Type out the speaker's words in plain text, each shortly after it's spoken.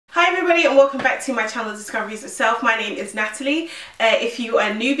everybody and welcome back to my channel Discoveries of Self. My name is Natalie. If you are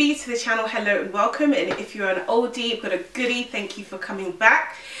a newbie to the channel, hello and welcome, and if you're an oldie but a goodie, thank you for coming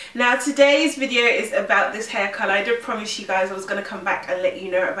back. Now today's video is about this hair colour. I did promise you guys I was going to come back and let you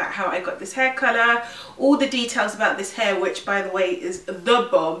know about how I got this hair colour, all the details about this hair, which by the way is the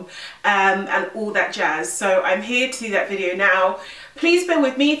bomb, and all that jazz. So I'm here to do that video now. Please bear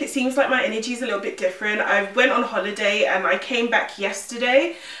with me if it seems like my energy is a little bit different. I went on holiday and I came back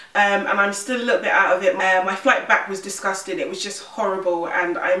yesterday and I'm still a little bit out of it. My flight back was disgusting. It was just horrible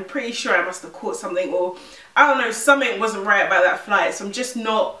and I'm pretty sure I must have caught something, or I don't know, something wasn't right about that flight. So I'm just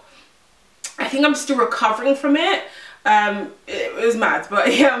not, I think I'm still recovering from it. It was mad,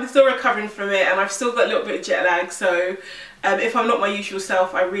 but yeah, I'm still recovering from it and I've still got a little bit of jet lag. So if I'm not my usual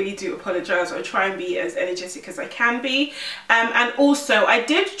self, I really do apologise. I try and be as energetic as I can be. And also, I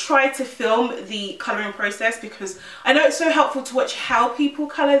did try to film the colouring process because I know it's so helpful to watch how people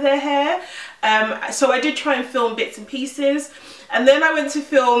colour their hair. So I did try and film bits and pieces. And then I went to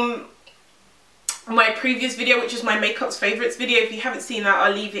film my previous video, which is my makeup's favourites video. If you haven't seen that,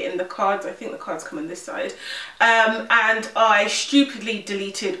 I'll leave it in the cards. I think the cards come on this side. And I stupidly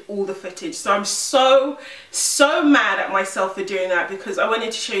deleted all the footage. So I'm so mad at myself for doing that, because I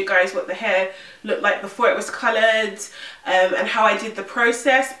wanted to show you guys what the hair looked like before it was coloured, and how I did the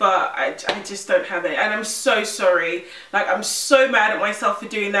process, but I just don't have it, and I'm so sorry. Like, I'm so mad at myself for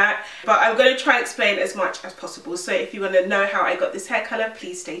doing that, but I'm going to try and explain as much as possible. So if you want to know how I got this hair colour,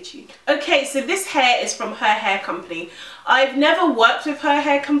 please stay tuned. Okay, so this hair is from Her Hair Company. I've never worked with Her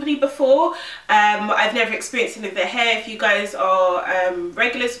Hair Company before. I've never experienced any of their hair. If you guys are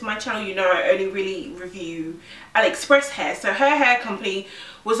regulars for my channel, you know I only really review AliExpress hair. So Her Hair Company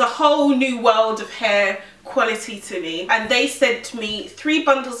was a whole new world of hair quality to me, and they sent me 3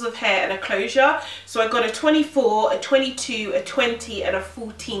 bundles of hair and a closure. So I got a 24, a 22, a 20 and a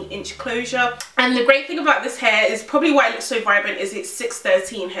 14-inch closure. And the great thing about this hair is probably why it looks so vibrant is it's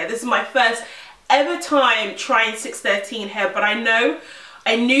 613 hair. This is my first ever time trying 613 hair, but I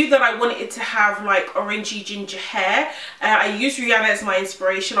knew that I wanted it to have like orangey ginger hair. I used Rihanna as my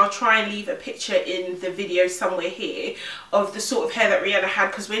inspiration. I'll try and leave a picture in the video somewhere here of the sort of hair that Rihanna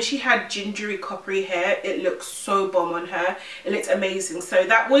had, because when she had gingery coppery hair, it looked so bomb on her. It looked amazing. So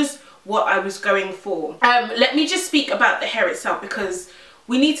that was what I was going for. Let me just speak about the hair itself, because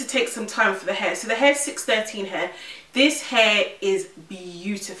we need to take some time for the hair. So the hair is 613 hair. This hair is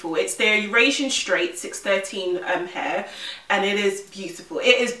beautiful. It's their Eurasian straight 613 hair, and it is beautiful.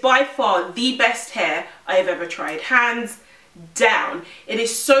 It is by far the best hair I've ever tried, hands down. It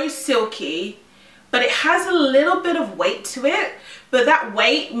is so silky, but it has a little bit of weight to it. But that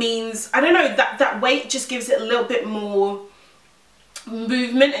weight means, I don't know, that weight just gives it a little bit more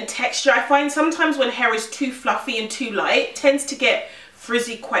movement and texture. I find sometimes when hair is too fluffy and too light, it tends to get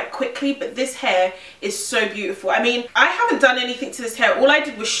frizzy quite quickly, but this hair is so beautiful. I mean, I haven't done anything to this hair. All I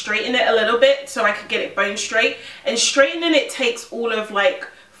did was straighten it a little bit so I could get it bone straight, and straightening it takes all of like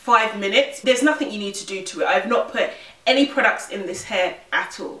 5 minutes. There's nothing you need to do to it. I've not put any products in this hair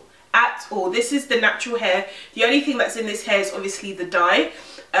at all. This is the natural hair. The only thing that's in this hair is obviously the dye,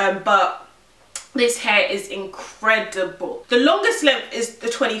 but this hair is incredible. The longest length is the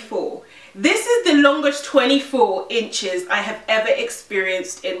 24. This is the longest 24 inches I have ever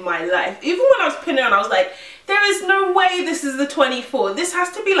experienced in my life. Even when I was putting it on, I was like, there is no way this is the 24. This has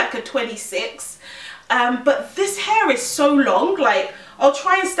to be like a 26. But this hair is so long. Like, I'll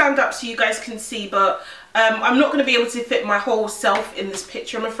try and stand up so you guys can see, but I'm not going to be able to fit my whole self in this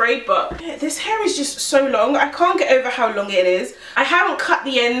picture, I'm afraid. But yeah, this hair is just so long. I can't get over how long it is. I haven't cut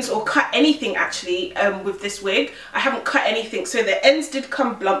the ends or cut anything actually with this wig. I haven't cut anything. So the ends did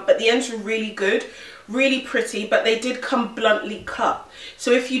come blunt, but the ends were really good, really pretty, but they did come bluntly cut.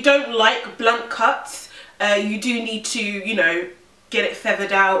 So if you don't like blunt cuts, you do need to, you know, get it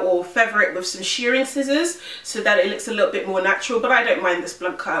feathered out or feather it with some shearing scissors so that it looks a little bit more natural. But I don't mind this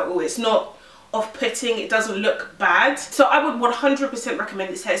blunt cut at all. It's not off-putting, it doesn't look bad. So I would 100%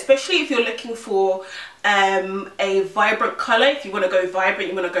 recommend this hair, especially if you're looking for a vibrant colour. If you want to go vibrant,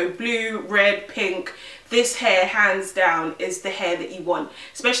 you want to go blue, red, pink, this hair hands down is the hair that you want,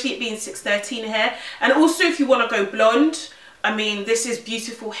 especially it being 613 hair. And also if you want to go blonde, I mean, this is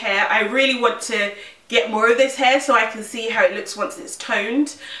beautiful hair. I really want to get more of this hair so I can see how it looks once it's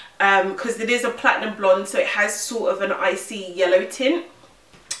toned, because it is a platinum blonde, so it has sort of an icy yellow tint.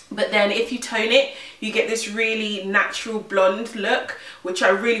 But then if you tone it, you get this really natural blonde look, which I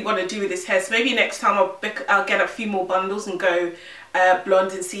really want to do with this hair. So maybe next time I'll get a few more bundles and go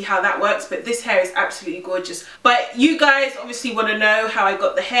blonde and see how that works, but this hair is absolutely gorgeous. But you guys obviously want to know how I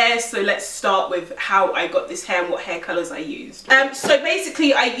got the hair, so let's start with how I got this hair and what hair colours I used. So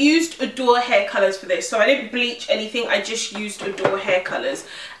basically I used Adore hair colours for this, so I didn't bleach anything, I just used Adore hair colours,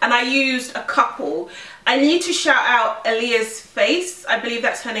 and I used a couple. I need to shout out ALLYIAH'SFACE, I believe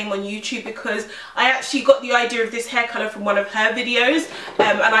that's her name on YouTube, because I actually got the idea of this hair colour from one of her videos,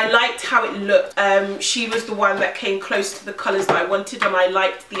 and I liked how it looked. She was the one that came close to the colours that I wanted, and I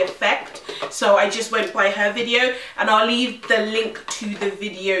liked the effect, so I just went by her video, and I'll leave the link to the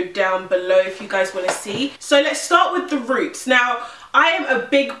video down below if you guys want to see. So let's start with the roots. Now, I am a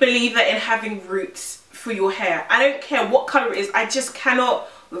big believer in having roots for your hair. I don't care what colour it is, I just cannot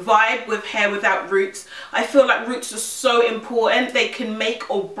vibe with hair without roots. I feel like roots are so important. They can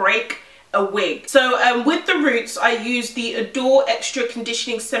make or break a wig. So with the roots, I used the Adore Extra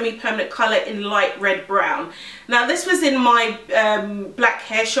Conditioning Semi-Permanent Colour in light red brown. Now this was in my black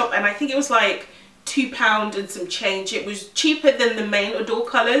hair shop, and I think it was like £2 and some change. It was cheaper than the main Adore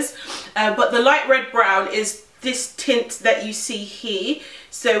colours, but the light red brown is this tint that you see here.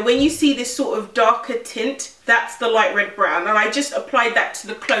 So when you see this sort of darker tint, that's the light red brown, and I just applied that to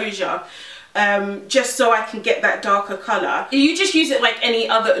the closure just so I can get that darker colour. You just use it like any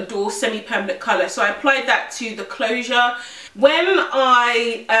other Adore semi-permanent colour, so I applied that to the closure. When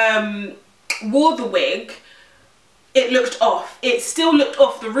I wore the wig, it looked off. It still looked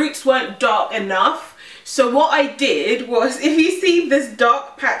off. The roots weren't dark enough. So what I did was, if you see this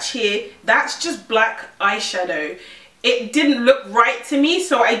dark patch here, that's just black eyeshadow. It didn't look right to me,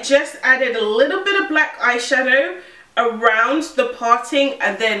 so I just added a little bit of black eyeshadow around the parting,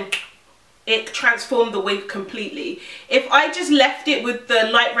 and then it transformed the wig completely. If I just left it with the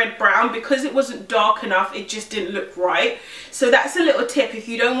light red brown, because it wasn't dark enough, it just didn't look right. So that's a little tip. If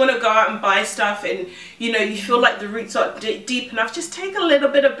you don't want to go out and buy stuff and you know you feel like the roots are deep enough, just take a little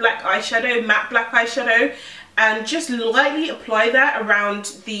bit of black eyeshadow, matte black eyeshadow, and just lightly apply that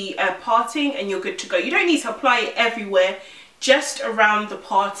around the parting, and you're good to go. You don't need to apply it everywhere, just around the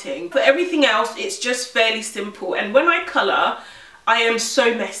parting. For everything else, it's just fairly simple. And when I colour, I am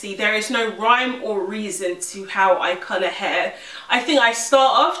so messy. There is no rhyme or reason to how I colour hair. I think I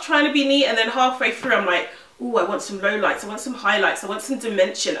start off trying to be neat, and then halfway through I'm like, ooh, I want some lowlights, I want some highlights, I want some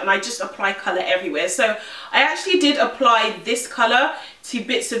dimension, and I just apply colour everywhere. So I actually did apply this colour to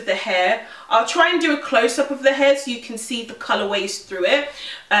bits of the hair. I'll try and do a close-up of the hair so you can see the colourways through it,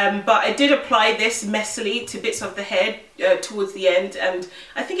 but I did apply this messily to bits of the hair towards the end, and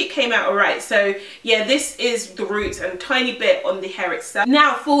I think it came out alright. So yeah, this is the roots and a tiny bit on the hair itself.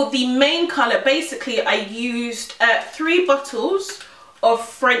 Now for the main colour, basically I used 3 bottles of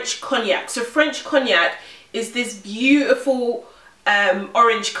French Cognac. So French Cognac is this beautiful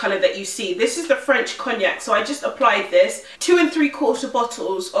orange colour that you see. This is the French Cognac, so I just applied this 2 3/4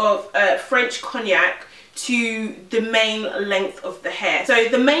 bottles of French Cognac to the main length of the hair. So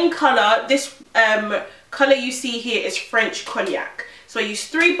the main colour, this colour you see here is French Cognac. So I used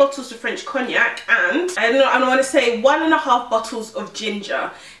 3 bottles of French Cognac, and I want to say 1.5 bottles of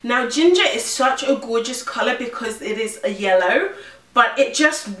ginger. Now ginger is such a gorgeous colour because it is a yellow, but it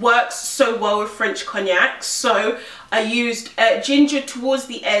just works so well with French Cognac. So I used ginger towards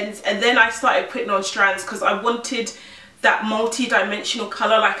the ends, and then I started putting on strands because I wanted that multi-dimensional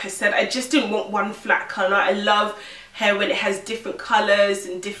colour. Like I said, I just didn't want one flat colour. I love hair when it has different colours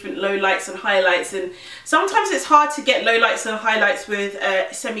and different lowlights and highlights, and sometimes it's hard to get lowlights and highlights with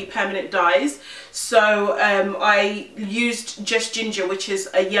semi-permanent dyes. So I used just ginger, which is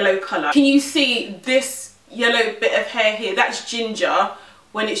a yellow colour. Can you see this yellow bit of hair here? That's ginger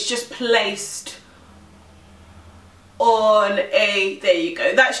when it's just placed on a, there you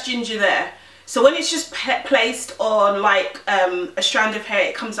go, that's ginger there. So when it's just placed on like a strand of hair,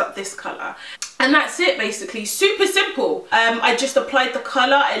 it comes up this colour. And that's it basically, super simple. I just applied the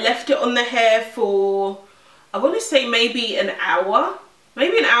colour, I left it on the hair for, I want to say maybe an hour,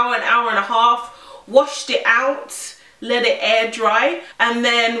 an hour and a half, washed it out, let it air dry, and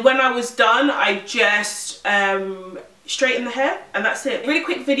then when I was done I just straightened the hair, and that's it. Really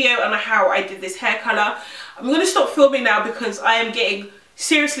quick video on how I did this hair colour. I'm going to stop filming now because I am getting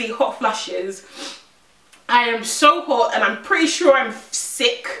seriously hot flushes. I am so hot and I'm pretty sure I'm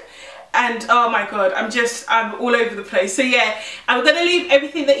sick, and oh my god, I'm all over the place. So yeah, I'm going to leave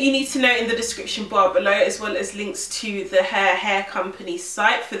everything that you need to know in the description bar below, as well as links to the hair company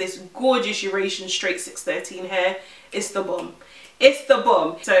site for this gorgeous Eurasian straight 613 hair. It's the bomb. It's the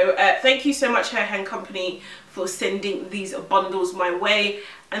bomb. So thank you so much Hair Company for sending these bundles my way,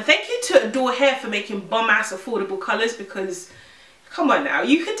 and thank you to Adore Hair for making bomb ass affordable colours, because Come on now,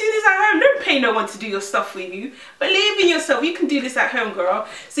 you can do this at home. Don't pay no one to do your stuff for you. Believe in yourself, you can do this at home, girl.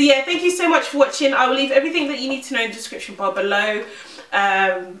 So yeah, thank you so much for watching. I will leave everything that you need to know in the description bar below.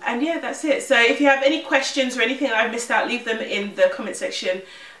 And yeah, that's it. So if you have any questions or anything I've missed out, leave them in the comment section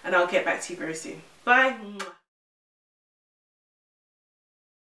and I'll get back to you very soon. Bye.